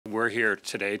we're here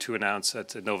today to announce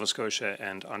that Nova Scotia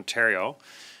and Ontario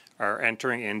are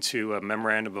entering into a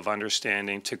memorandum of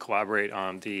understanding to collaborate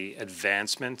on the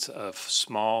advancement of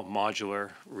small modular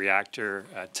reactor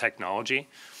technology,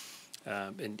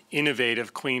 an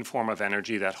innovative, clean form of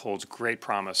energy that holds great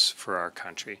promise for our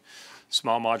country.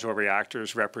 Small modular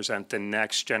reactors represent the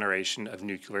next generation of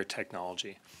nuclear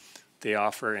technology. They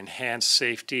offer enhanced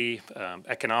safety,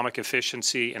 economic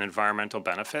efficiency, and environmental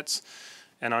benefits.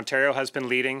 And Ontario has been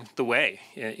leading the way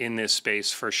in this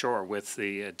space for sure with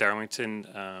the Darlington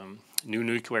new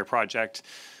nuclear project.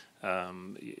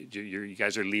 You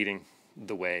guys are leading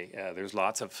the way. There's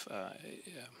lots of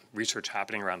research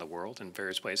happening around the world in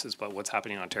various places, but what's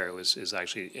happening in Ontario is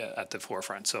actually at the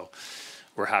forefront. So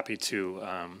we're happy to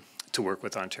work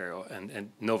with Ontario and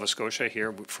Nova Scotia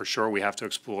here. For sure, we have to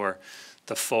explore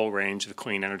the full range of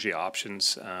clean energy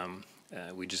options.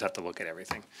 We just have to look at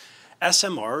everything.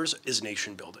 SMRs is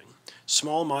nation building.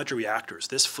 Small modular reactors,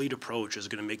 this fleet approach is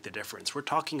going to make the difference. We're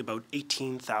talking about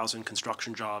 18,000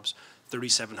 construction jobs,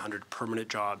 3,700 permanent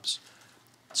jobs.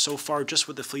 So far, just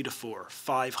with the fleet of 4,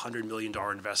 $500 million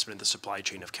investment in the supply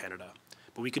chain of Canada.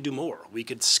 But we could do more. We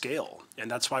could scale, and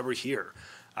that's why we're here,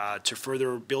 to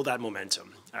further build that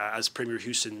momentum. As Premier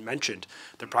Houston mentioned,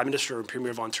 the Prime Minister and Premier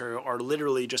of Ontario are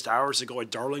literally just hours ago at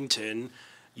Darlington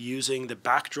using the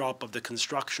backdrop of the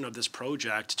construction of this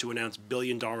project to announce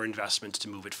billion-dollar investments to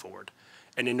move it forward.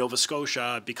 And in Nova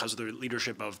Scotia, because of the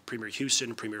leadership of Premier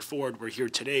Houston, Premier Ford, we're here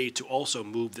today to also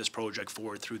move this project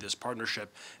forward through this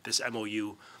partnership, this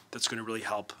MOU, that's going to really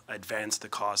help advance the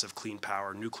cause of clean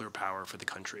power, nuclear power for the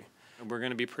country. We're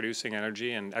going to be producing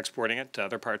energy and exporting it to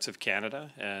other parts of Canada.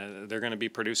 They're going to be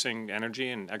producing energy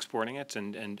and exporting it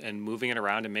and moving it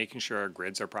around and making sure our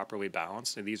grids are properly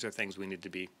balanced. And these are things we need to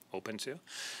be open to.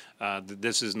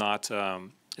 This is not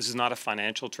a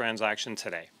financial transaction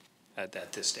today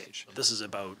at this stage. This is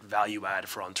about value add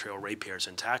for Ontario ratepayers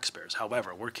and taxpayers.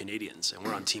 However, we're Canadians and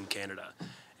we're on Team Canada.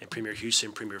 And Premier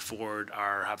Houston, Premier Ford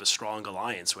have a strong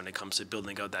alliance when it comes to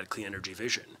building out that clean energy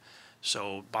vision.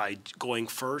 So by going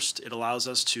first, it allows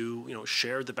us to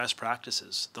share the best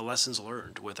practices, the lessons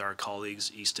learned with our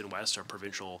colleagues east and west, our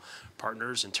provincial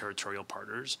partners and territorial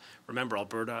partners. Remember,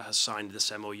 Alberta has signed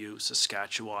this MOU,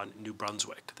 Saskatchewan, New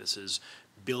Brunswick. This is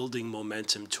building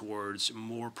momentum towards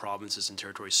more provinces and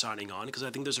territories signing on, because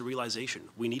I think there's a realization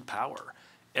we need power.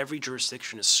 Every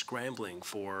jurisdiction is scrambling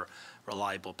for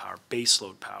reliable power,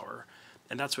 baseload power.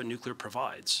 And that's what nuclear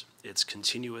provides. It's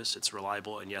continuous, it's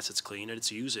reliable, and yes, it's clean, and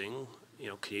it's using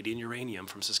Canadian uranium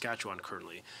from Saskatchewan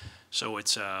currently. So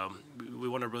it's we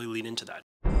want to really lean into that.